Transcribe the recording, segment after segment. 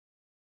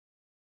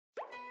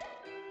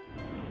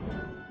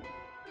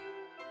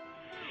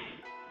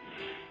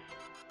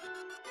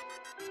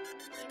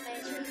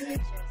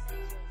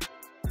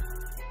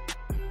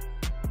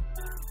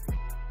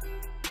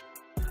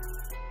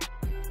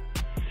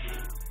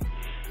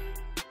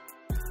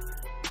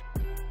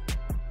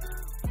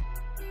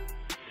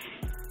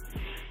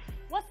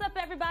What's up,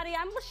 everybody?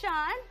 I'm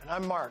LaShawn. And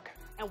I'm Marc.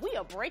 And we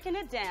are breaking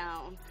it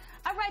down.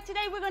 All right, today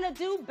we're going to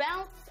do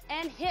bounce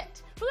and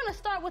hit. We're going to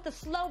start with a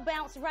slow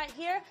bounce right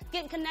here,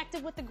 getting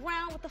connected with the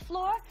ground, with the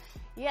floor.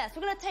 Yes,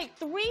 we're going to take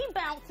 3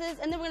 bounces,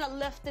 and then we're going to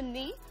lift the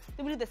knee.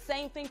 Then we do the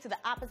same thing to the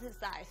opposite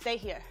side. Stay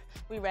here.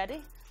 We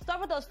ready? Start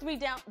with those 3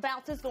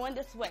 bounces going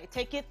this way.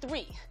 Take it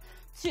 3,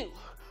 2,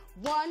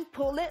 1,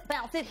 pull it,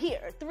 bounce it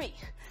here. 3,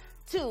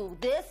 2,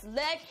 this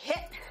leg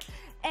hit,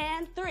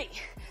 and 3,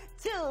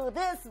 2,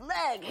 this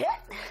leg hit,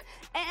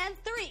 and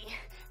 3,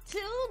 2,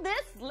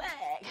 this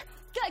leg.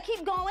 Good,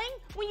 keep going.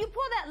 When you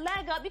pull that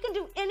leg up, you can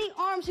do any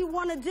arms you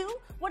want to do,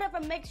 whatever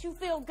makes you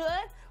feel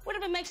good,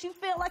 whatever makes you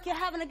feel like you're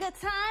having a good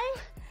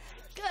time.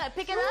 Good,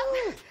 pick it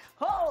up,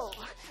 hold,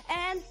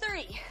 and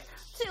 3,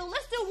 2.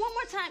 Let's do one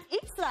more time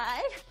each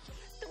side.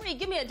 3,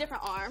 give me a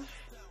different arm.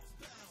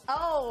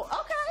 Oh,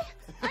 okay,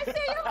 I see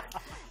you.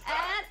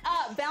 And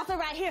up, bounce it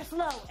right here,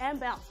 slow, and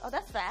bounce. Oh,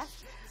 that's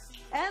fast.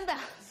 And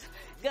bounce.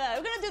 Good,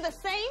 we're gonna do the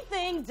same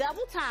thing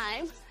double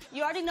time.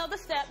 You already know the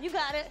step, you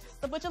got it.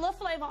 So put your little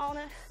flavor on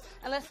it,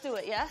 and let's do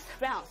it, yes?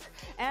 Bounce,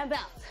 and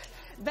bounce,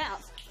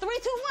 bounce. 3,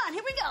 2, 1,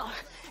 here we go.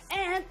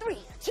 And 3,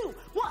 2,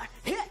 1,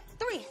 hit.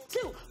 3,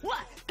 2, 1,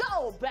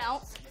 go.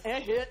 Bounce,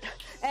 and hit,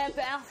 and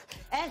bounce,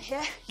 and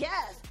hit,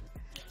 yes.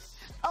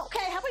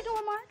 Okay, how we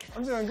doing, Marc?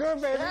 I'm doing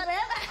good, baby.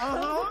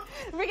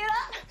 Good, Bring it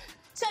up,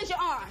 change your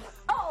arm.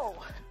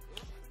 Oh,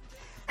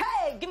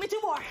 hey, give me 2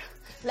 more.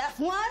 Last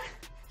one,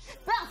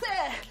 bounce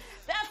it.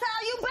 That's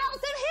how you bounce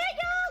and hit,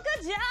 y'all.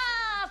 Good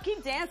job.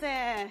 Keep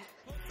dancing.